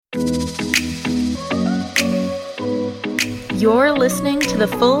You're listening to the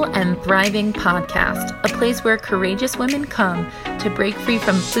Full and Thriving Podcast, a place where courageous women come to break free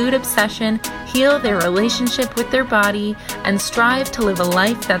from food obsession, heal their relationship with their body, and strive to live a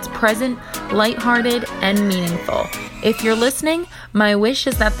life that's present, lighthearted, and meaningful. If you're listening, my wish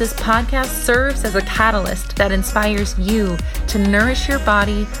is that this podcast serves as a catalyst that inspires you to nourish your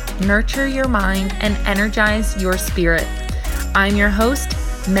body, nurture your mind, and energize your spirit. I'm your host,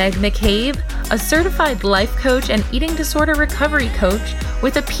 Meg McCabe, a certified life coach and eating disorder recovery coach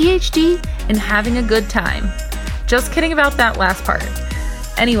with a PhD in having a good time. Just kidding about that last part.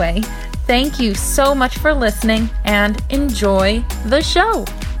 Anyway, thank you so much for listening and enjoy the show.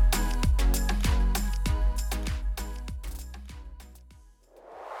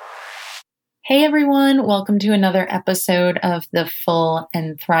 Hey everyone, welcome to another episode of the Full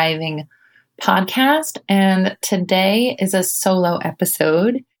and Thriving Podcast. And today is a solo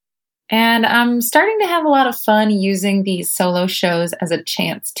episode. And I'm starting to have a lot of fun using these solo shows as a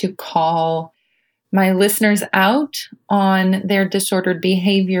chance to call my listeners out on their disordered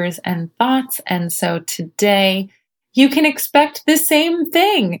behaviors and thoughts. And so today you can expect the same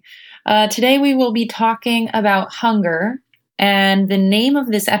thing. Today we will be talking about hunger. And the name of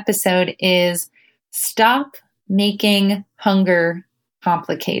this episode is Stop Making Hunger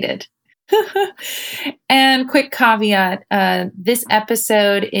Complicated. And quick caveat, this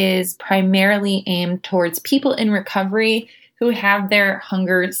episode is primarily aimed towards people in recovery who have their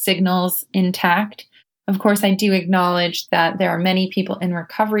hunger signals intact. Of course, I do acknowledge that there are many people in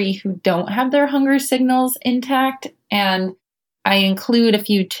recovery who don't have their hunger signals intact, and I include a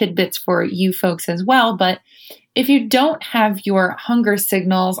few tidbits for you folks as well. But if you don't have your hunger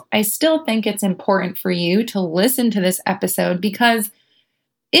signals, I still think it's important for you to listen to this episode because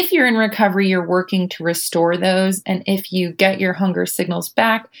if you're in recovery, you're working to restore those. And if you get your hunger signals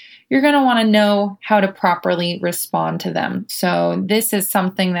back, you're going to want to know how to properly respond to them. So this is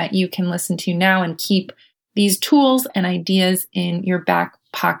something that you can listen to now and keep these tools and ideas in your back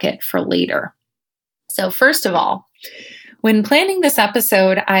pocket for later. So first of all, when planning this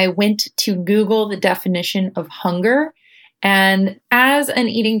episode, I went to Google the definition of hunger. And as an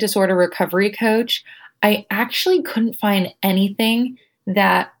eating disorder recovery coach, I actually couldn't find anything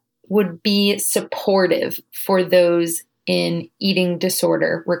that would be supportive for those in eating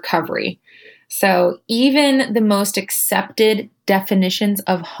disorder recovery. So even the most accepted definitions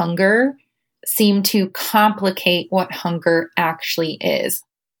of hunger seem to complicate what hunger actually is.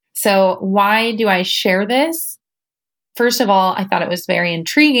 So why do I share this? First of all, I thought it was very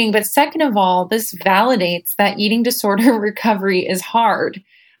intriguing, but second of all, this validates that eating disorder recovery is hard.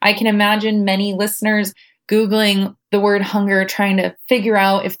 I can imagine many listeners Googling the word hunger, trying to figure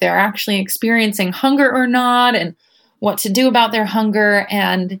out if they're actually experiencing hunger or not and what to do about their hunger.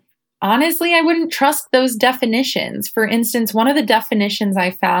 And honestly, I wouldn't trust those definitions. For instance, one of the definitions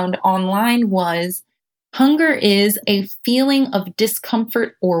I found online was hunger is a feeling of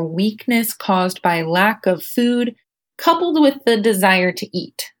discomfort or weakness caused by lack of food, coupled with the desire to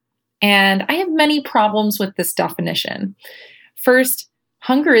eat. And I have many problems with this definition. First,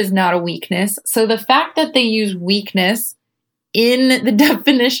 hunger is not a weakness. So the fact that they use weakness in the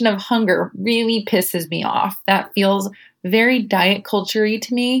definition of hunger really pisses me off. That feels very diet culture-y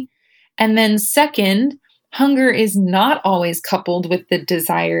to me. And then second, hunger is not always coupled with the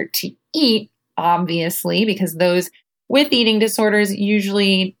desire to eat, obviously, because those with eating disorders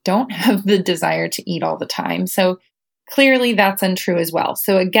usually don't have the desire to eat all the time. So clearly that's untrue as well.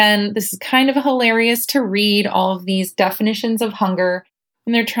 So again, this is kind of hilarious to read all of these definitions of hunger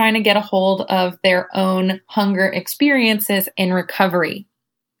when they're trying to get a hold of their own hunger experiences in recovery.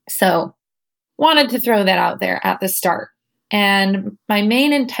 So, wanted to throw that out there at the start. And my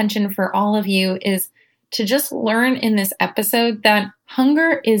main intention for all of you is to just learn in this episode that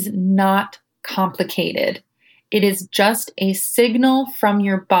hunger is not complicated. It is just a signal from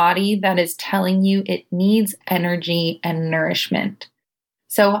your body that is telling you it needs energy and nourishment.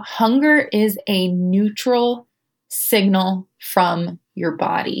 So, hunger is a neutral signal from your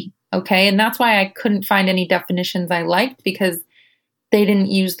body. Okay. And that's why I couldn't find any definitions I liked because they didn't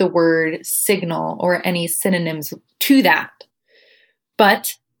use the word signal or any synonyms to that.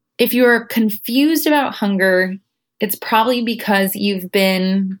 But if you're confused about hunger, it's probably because you've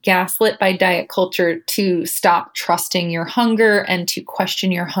been gaslit by diet culture to stop trusting your hunger and to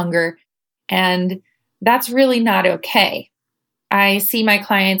question your hunger. And that's really not okay. I see my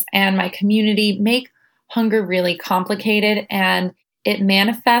clients and my community make hunger really complicated, and it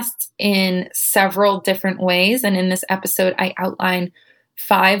manifests in several different ways. And in this episode, I outline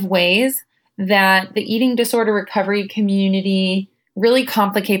 5 ways that the eating disorder recovery community really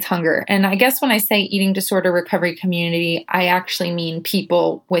complicates hunger. And I guess when I say eating disorder recovery community, I actually mean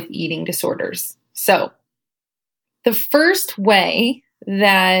people with eating disorders. So the first way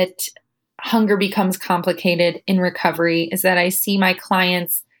that hunger becomes complicated in recovery is that I see my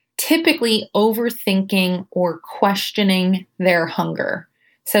clients typically overthinking or questioning their hunger.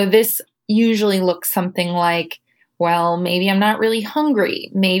 So this usually looks something like, well, maybe I'm not really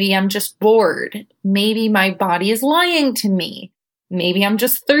hungry. Maybe I'm just bored. Maybe my body is lying to me. Maybe I'm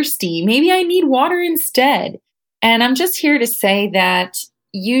just thirsty. Maybe I need water instead. And I'm just here to say that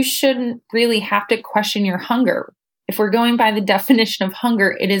you shouldn't really have to question your hunger. If we're going by the definition of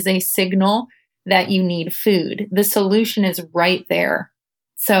hunger, it is a signal that you need food. The solution is right there.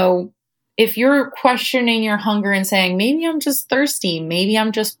 So if you're questioning your hunger and saying, maybe I'm just thirsty, maybe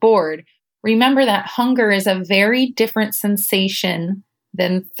I'm just bored, remember that hunger is a very different sensation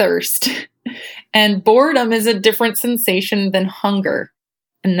than thirst. And boredom is a different sensation than hunger.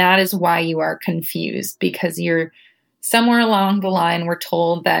 And that is why you are confused, because you're somewhere along the line, we're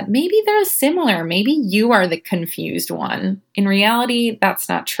told that maybe they're similar. Maybe you are the confused one. In reality, that's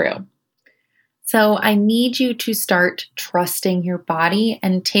not true. So I need you to start trusting your body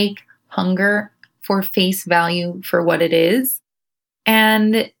and take hunger for face value for what it is.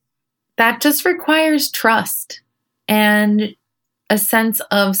 And that just requires trust and a sense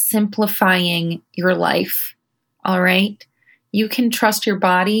of simplifying your life. All right? You can trust your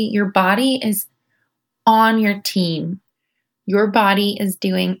body. Your body is on your team. Your body is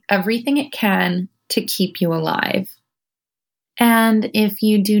doing everything it can to keep you alive. And if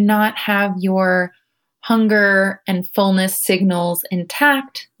you do not have your hunger and fullness signals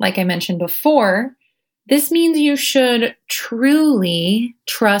intact, like I mentioned before, this means you should truly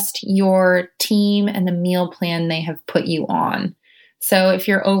trust your team and the meal plan they have put you on. So if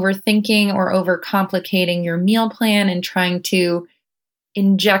you're overthinking or overcomplicating your meal plan and trying to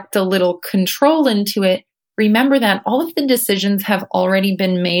inject a little control into it, remember that all of the decisions have already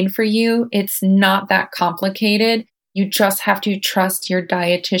been made for you. It's not that complicated. You just have to trust your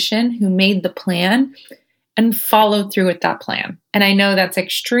dietitian who made the plan and follow through with that plan. And I know that's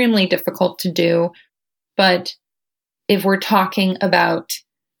extremely difficult to do, but if we're talking about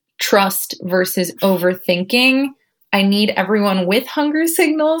trust versus overthinking, I need everyone with hunger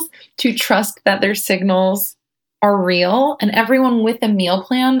signals to trust that their signals are real, and everyone with a meal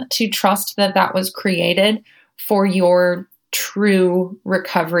plan to trust that that was created for your true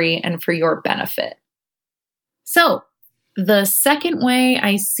recovery and for your benefit. So, the second way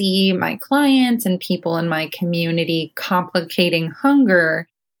I see my clients and people in my community complicating hunger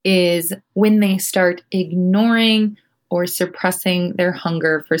is when they start ignoring or suppressing their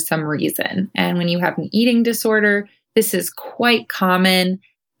hunger for some reason. And when you have an eating disorder, this is quite common.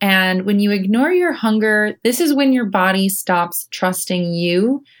 And when you ignore your hunger, this is when your body stops trusting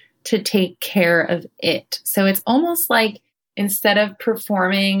you to take care of it. So it's almost like instead of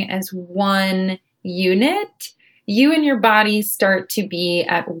performing as one unit, you and your body start to be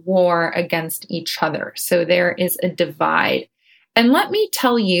at war against each other. So there is a divide. And let me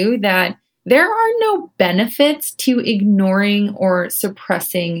tell you that there are no benefits to ignoring or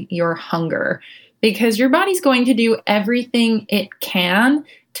suppressing your hunger, because your body's going to do everything it can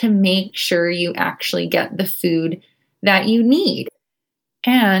to make sure you actually get the food that you need.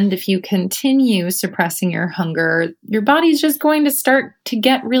 And if you continue suppressing your hunger, your body's just going to start to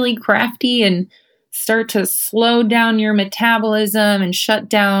get really crafty and start to slow down your metabolism and shut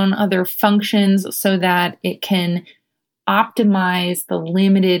down other functions so that it can optimize the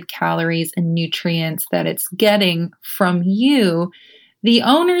limited calories and nutrients that it's getting from you, the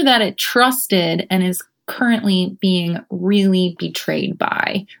owner that it trusted and is currently being really betrayed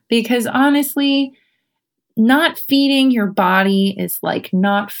by. Because honestly, not feeding your body is like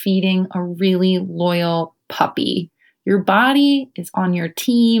not feeding a really loyal puppy. Your body is on your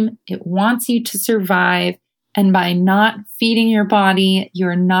team. It wants you to survive. And by not feeding your body,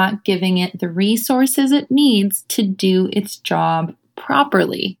 you're not giving it the resources it needs to do its job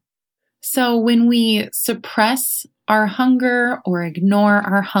properly. So when we suppress our hunger or ignore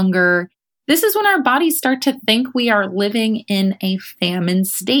our hunger, this is when our bodies start to think we are living in a famine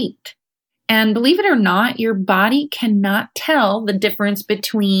state. And believe it or not, your body cannot tell the difference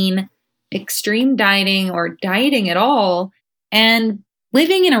between extreme dieting or dieting at all and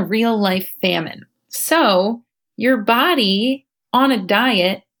living in a real life famine. So your body on a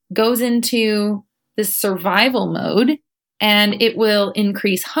diet goes into this survival mode, and it will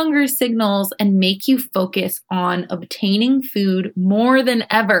increase hunger signals and make you focus on obtaining food more than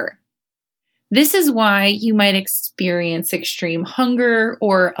ever. This is why you might experience extreme hunger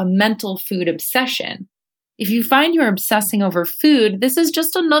or a mental food obsession. If you find you're obsessing over food, this is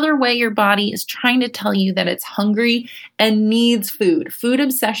just another way your body is trying to tell you that it's hungry and needs food. Food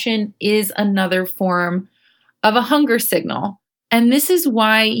obsession is another form of a hunger signal. And this is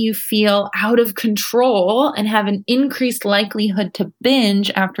why you feel out of control and have an increased likelihood to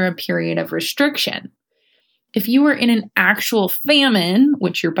binge after a period of restriction. If you were in an actual famine,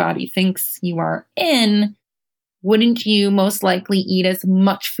 which your body thinks you are in, wouldn't you most likely eat as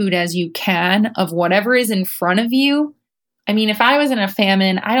much food as you can of whatever is in front of you? I mean, if I was in a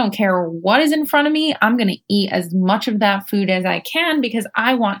famine, I don't care what is in front of me. I'm going to eat as much of that food as I can because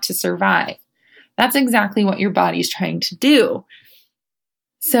I want to survive. That's exactly what your body's trying to do.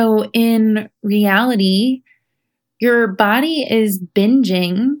 So in reality, your body is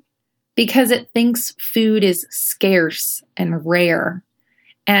binging because it thinks food is scarce and rare.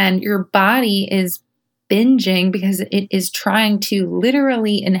 And your body is binging because it is trying to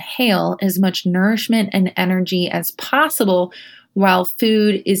literally inhale as much nourishment and energy as possible while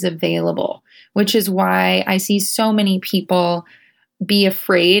food is available, which is why I see so many people be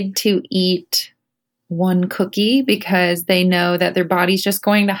afraid to eat one cookie because they know that their body's just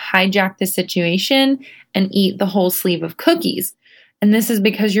going to hijack the situation and eat the whole sleeve of cookies. And this is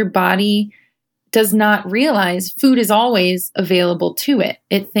because your body does not realize food is always available to it.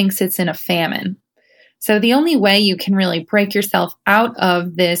 It thinks it's in a famine. So the only way you can really break yourself out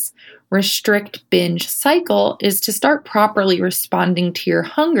of this restrict binge cycle is to start properly responding to your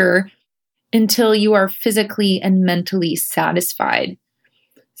hunger until you are physically and mentally satisfied.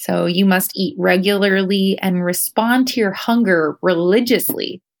 So you must eat regularly and respond to your hunger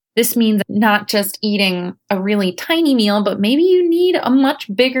religiously. This means not just eating a really tiny meal, but maybe you need a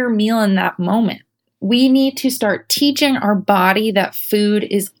much bigger meal in that moment. We need to start teaching our body that food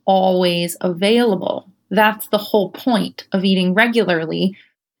is always available. That's the whole point of eating regularly.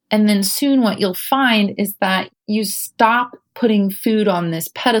 And then soon what you'll find is that you stop putting food on this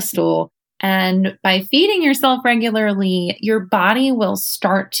pedestal. And by feeding yourself regularly, your body will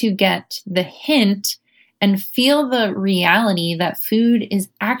start to get the hint and feel the reality that food is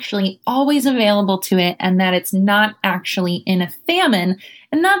actually always available to it and that it's not actually in a famine.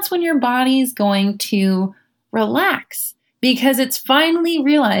 And that's when your body's going to relax because it's finally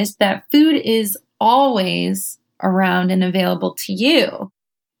realized that food is always around and available to you.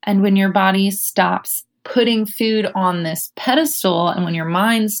 And when your body stops putting food on this pedestal and when your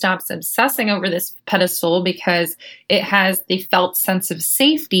mind stops obsessing over this pedestal because it has the felt sense of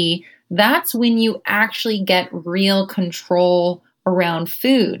safety, that's when you actually get real control around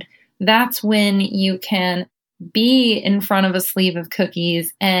food. That's when you can be in front of a sleeve of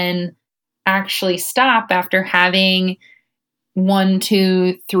cookies and actually stop after having 1,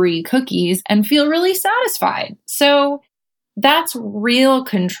 2, 3 cookies and feel really satisfied. So that's real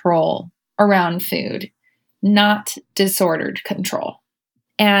control around food, not disordered control.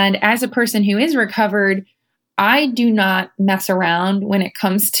 And as a person who is recovered, I do not mess around when it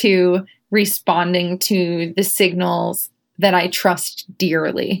comes to responding to the signals that I trust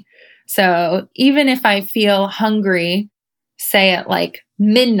dearly. So even if I feel hungry, say at like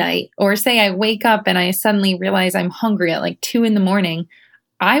midnight, or say I wake up and I suddenly realize I'm hungry at like 2 a.m,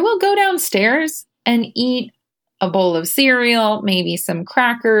 I will go downstairs and eat a bowl of cereal, maybe some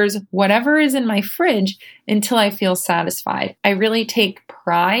crackers, whatever is in my fridge until I feel satisfied. I really take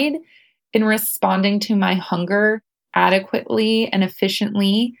pride in responding to my hunger adequately and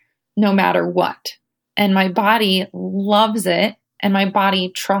efficiently, no matter what. And my body loves it, and my body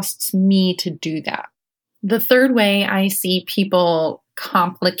trusts me to do that. The third way I see people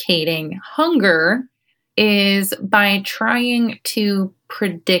complicating hunger is by trying to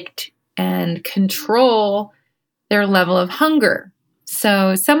predict and control their level of hunger.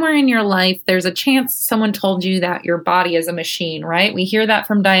 So somewhere in your life, there's a chance someone told you that your body is a machine, right? We hear that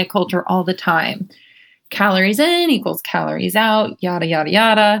from diet culture all the time. Calories in equals calories out, yada, yada,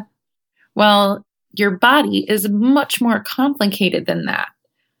 yada. Well, your body is much more complicated than that.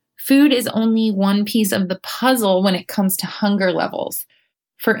 Food is only one piece of the puzzle when it comes to hunger levels.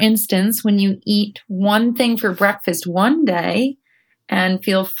 For instance, when you eat one thing for breakfast one day and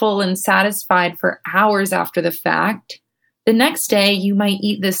feel full and satisfied for hours after the fact, the next day you might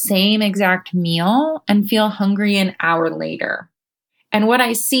eat the same exact meal and feel hungry an hour later. And what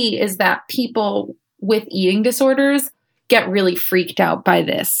I see is that people with eating disorders get really freaked out by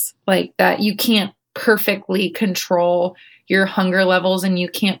this, like that you can't perfectly control your hunger levels and you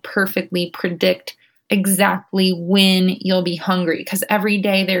can't perfectly predict exactly when you'll be hungry because every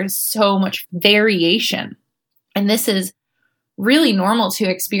day there's so much variation. And this is really normal to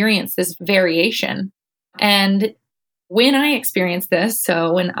experience this variation. And when I experience this,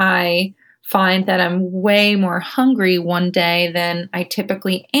 so when I find that I'm way more hungry one day than I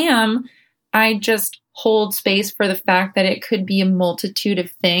typically am, I just hold space for the fact that it could be a multitude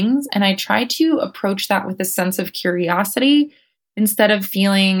of things. And I try to approach that with a sense of curiosity instead of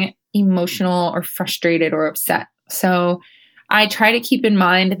feeling emotional or frustrated or upset. So I try to keep in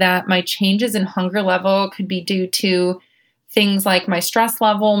mind that my changes in hunger level could be due to things like my stress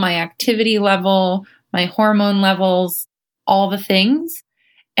level, my activity level, my hormone levels, all the things.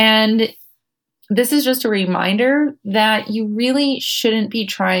 And this is just a reminder that you really shouldn't be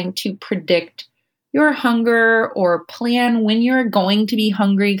trying to predict your hunger or plan when you're going to be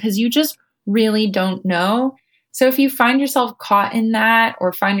hungry because you just really don't know. So if you find yourself caught in that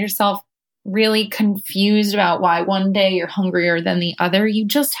or find yourself really confused about why one day you're hungrier than the other, you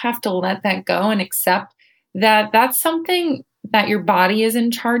just have to let that go and accept that that's something that your body is in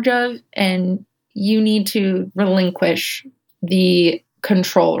charge of and you need to relinquish the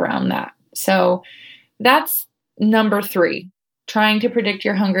control around that. So that's number 3. Trying to predict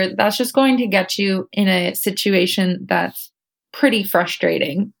your hunger, that's just going to get you in a situation that's pretty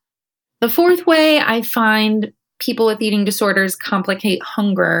frustrating. The 4th way I find people with eating disorders complicate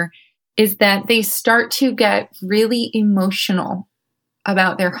hunger is that they start to get really emotional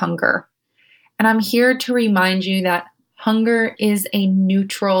about their hunger. And I'm here to remind you that hunger is a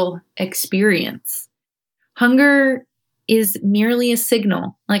neutral experience. Hunger is merely a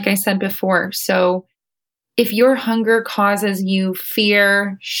signal, like I said before. So if your hunger causes you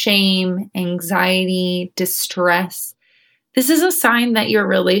fear, shame, anxiety, distress, this is a sign that your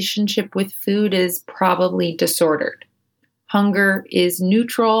relationship with food is probably disordered. Hunger is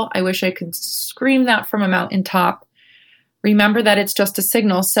neutral. I wish I could scream that from a mountaintop. Remember that it's just a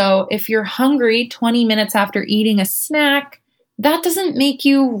signal. So if you're hungry 20 minutes after eating a snack, that doesn't make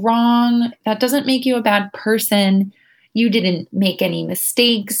you wrong. That doesn't make you a bad person. You didn't make any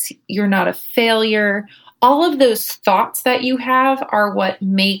mistakes. You're not a failure. All of those thoughts that you have are what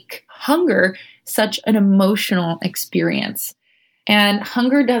make hunger such an emotional experience. And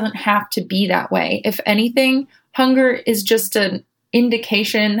hunger doesn't have to be that way. If anything, hunger is just an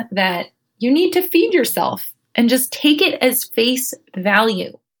indication that you need to feed yourself and just take it as face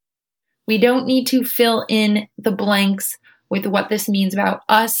value. We don't need to fill in the blanks with what this means about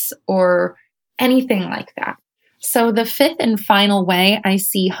us or anything like that. So the 5th and final way I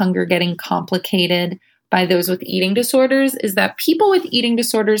see hunger getting complicated by those with eating disorders is that people with eating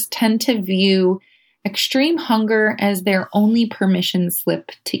disorders tend to view extreme hunger as their only permission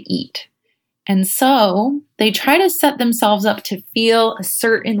slip to eat. And so they try to set themselves up to feel a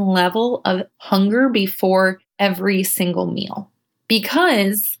certain level of hunger before every single meal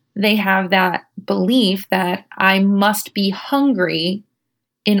because they have that belief that I must be hungry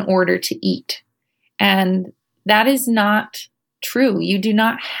in order to eat. And that is not true. You do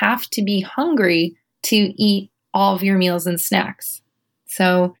not have to be hungry to eat all of your meals and snacks.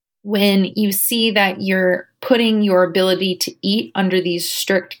 So when you see that you're putting your ability to eat under these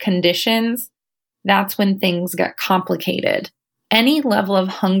strict conditions, that's when things get complicated. Any level of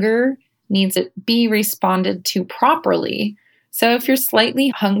hunger needs to be responded to properly. So if you're slightly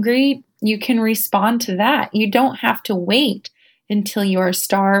hungry, you can respond to that. You don't have to wait until you are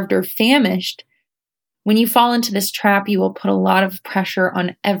starved or famished. When you fall into this trap, you will put a lot of pressure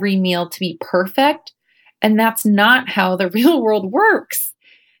on every meal to be perfect. And that's not how the real world works.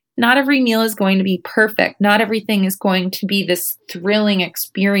 Not every meal is going to be perfect. Not everything is going to be this thrilling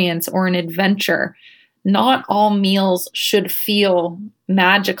experience or an adventure. Not all meals should feel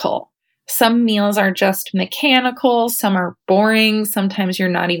magical. Some meals are just mechanical. Some are boring. Sometimes you're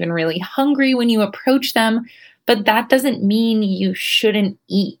not even really hungry when you approach them. But that doesn't mean you shouldn't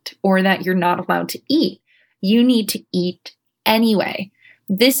eat or that you're not allowed to eat. You need to eat anyway.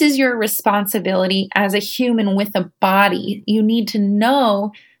 This is your responsibility as a human with a body. You need to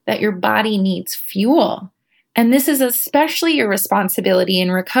know that your body needs fuel. And this is especially your responsibility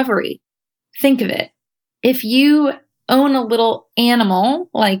in recovery. Think of it. If you own a little animal,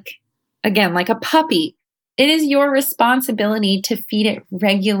 like a puppy, it is your responsibility to feed it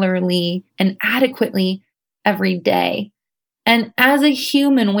regularly and adequately every day. And as a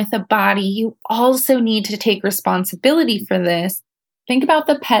human with a body, you also need to take responsibility for this. Think about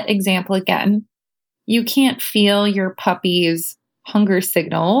the pet example again. You can't feel your puppy's hunger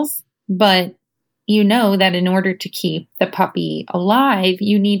signals, but you know that in order to keep the puppy alive,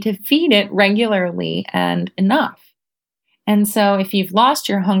 you need to feed it regularly and enough. And so if you've lost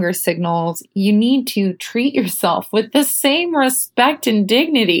your hunger signals, you need to treat yourself with the same respect and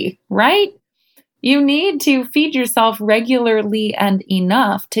dignity, right? You need to feed yourself regularly and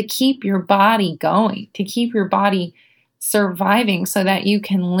enough to keep your body going, to keep your body surviving so that you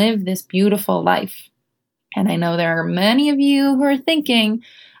can live this beautiful life. And I know there are many of you who are thinking,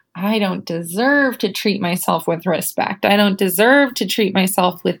 I don't deserve to treat myself with respect. I don't deserve to treat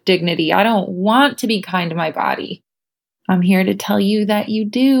myself with dignity. I don't want to be kind to my body. I'm here to tell you that you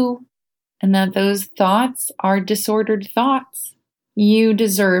do, and that those thoughts are disordered thoughts. You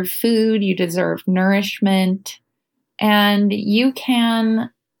deserve food, you deserve nourishment, and you can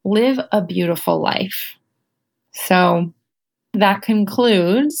live a beautiful life. So that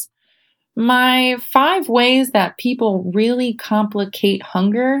concludes my 5 ways that people really complicate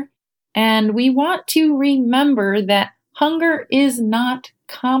hunger. And we want to remember that hunger is not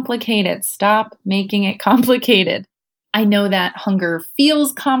complicated. Stop making it complicated. I know that hunger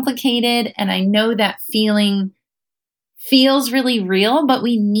feels complicated, and I know that feeling feels really real, but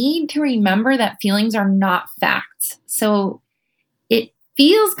we need to remember that feelings are not facts. So it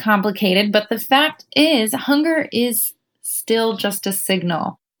feels complicated, but the fact is hunger is still just a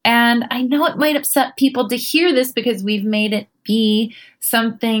signal. And I know it might upset people to hear this because we've made it be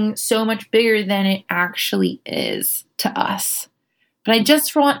something so much bigger than it actually is to us. But I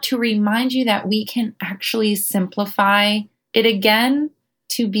just want to remind you that we can actually simplify it again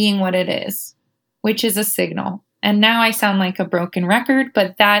to being what it is, which is a signal. And now I sound like a broken record,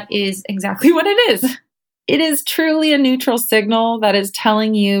 but that is exactly what it is. It is truly a neutral signal that is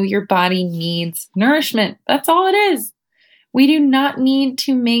telling you your body needs nourishment. That's all it is. We do not need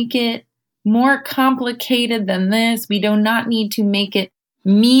to make it more complicated than this. We do not need to make it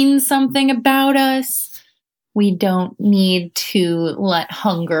mean something about us. We don't need to let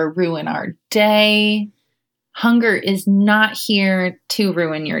hunger ruin our day. Hunger is not here to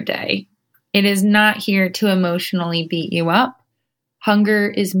ruin your day. It is not here to emotionally beat you up. Hunger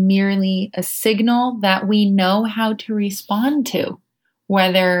is merely a signal that we know how to respond to,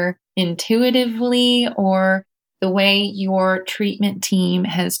 whether intuitively or the way your treatment team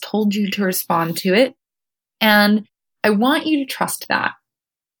has told you to respond to it. And I want you to trust that.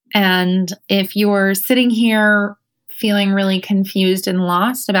 And if you're sitting here feeling really confused and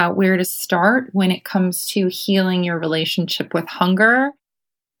lost about where to start when it comes to healing your relationship with hunger,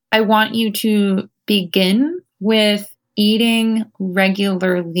 I want you to begin with eating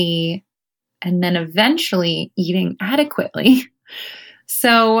regularly and then eventually eating adequately.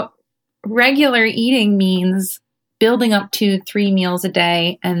 So regular eating means building up to 3 meals a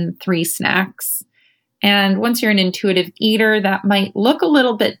day and 3 snacks. And once you're an intuitive eater, that might look a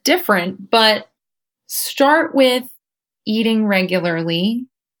little bit different, but start with eating regularly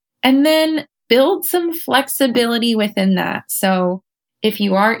and then build some flexibility within that. So if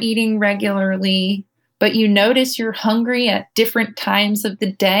you are eating regularly, but you notice you're hungry at different times of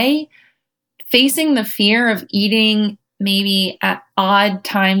the day, facing the fear of eating maybe at odd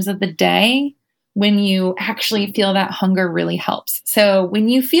times of the day when you actually feel that hunger really helps. So when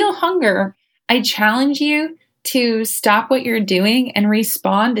you feel hunger, I challenge you to stop what you're doing and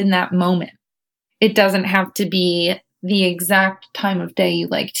respond in that moment. It doesn't have to be the exact time of day you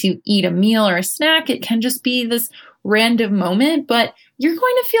like to eat a meal or a snack. It can just be this random moment, but you're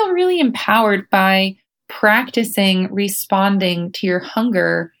going to feel really empowered by practicing responding to your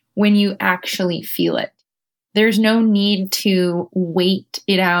hunger when you actually feel it. There's no need to wait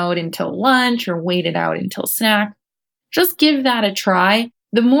it out until lunch or wait it out until snack. Just give that a try.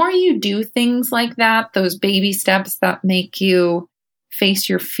 The more you do things like that, those baby steps that make you face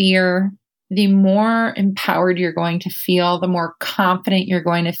your fear, the more empowered you're going to feel, the more confident you're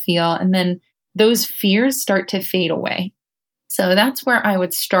going to feel, and then those fears start to fade away. So that's where I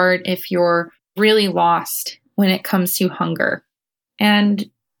would start if you're really lost when it comes to hunger. And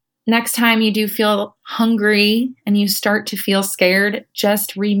next time you do feel hungry and you start to feel scared,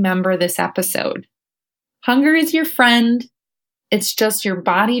 just remember this episode. Hunger is your friend. It's just your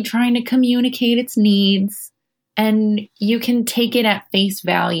body trying to communicate its needs, and you can take it at face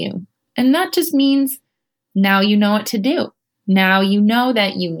value. And that just means now you know what to do. Now you know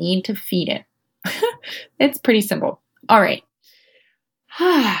that you need to feed it. It's pretty simple. All right.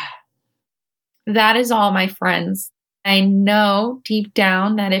 That is all, my friends. I know deep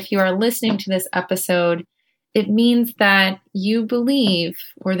down that if you are listening to this episode, it means that you believe,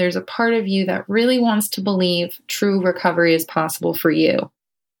 or there's a part of you that really wants to believe true recovery is possible for you.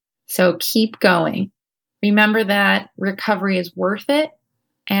 So keep going. Remember that recovery is worth it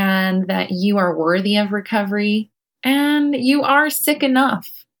and that you are worthy of recovery and you are sick enough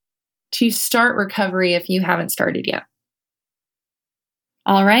to start recovery if you haven't started yet.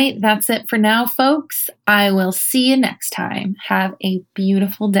 All right, that's it for now, folks. I will see you next time. Have a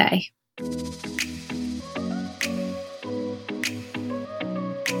beautiful day.